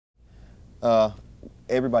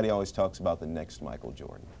Everybody always talks about the next Michael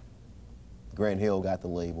Jordan. Grant Hill got the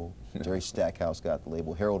label. Jerry Stackhouse got the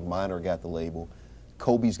label. Harold Miner got the label.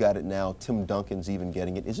 Kobe's got it now. Tim Duncan's even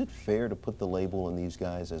getting it. Is it fair to put the label on these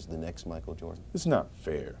guys as the next Michael Jordan? It's not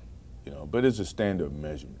fair, but it's a standard of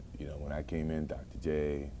measurement. When I came in, Dr.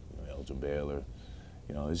 J, Elgin Baylor,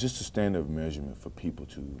 it's just a standard of measurement for people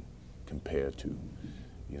to compare to,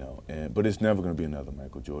 but it's never going to be another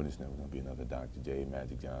Michael Jordan. It's never going to be another Dr. J,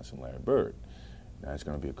 Magic Johnson, Larry Bird. Now it's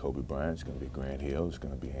going to be a Kobe Bryant, it's going to be Grant Hill, it's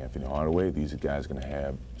going to be Anthony Hardaway. These are guys going to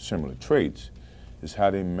have similar traits. It's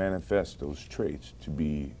how they manifest those traits to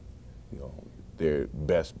be, their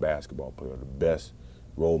best basketball player, the best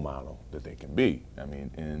role model that they can be. I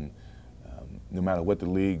mean, and no matter what the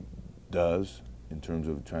league does in terms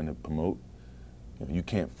of trying to promote, you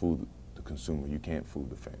can't fool the consumer, you can't fool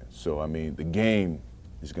the fans. So, I mean, the game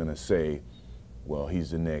is going to say, well,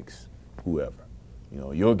 he's the next whoever.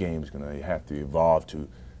 Your game is going to have to evolve to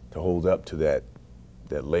hold up to that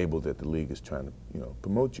label that the league is trying to,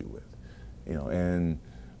 promote you with.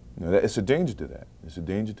 It's a danger to that. It's a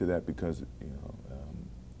danger to that because,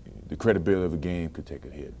 the credibility of a game could take a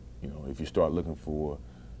hit. If you start looking for,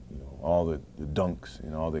 all the dunks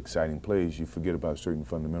and all the exciting plays, you forget about certain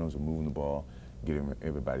fundamentals of moving the ball, getting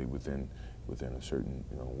everybody within a certain,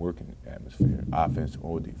 working atmosphere, offense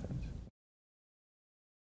or defense.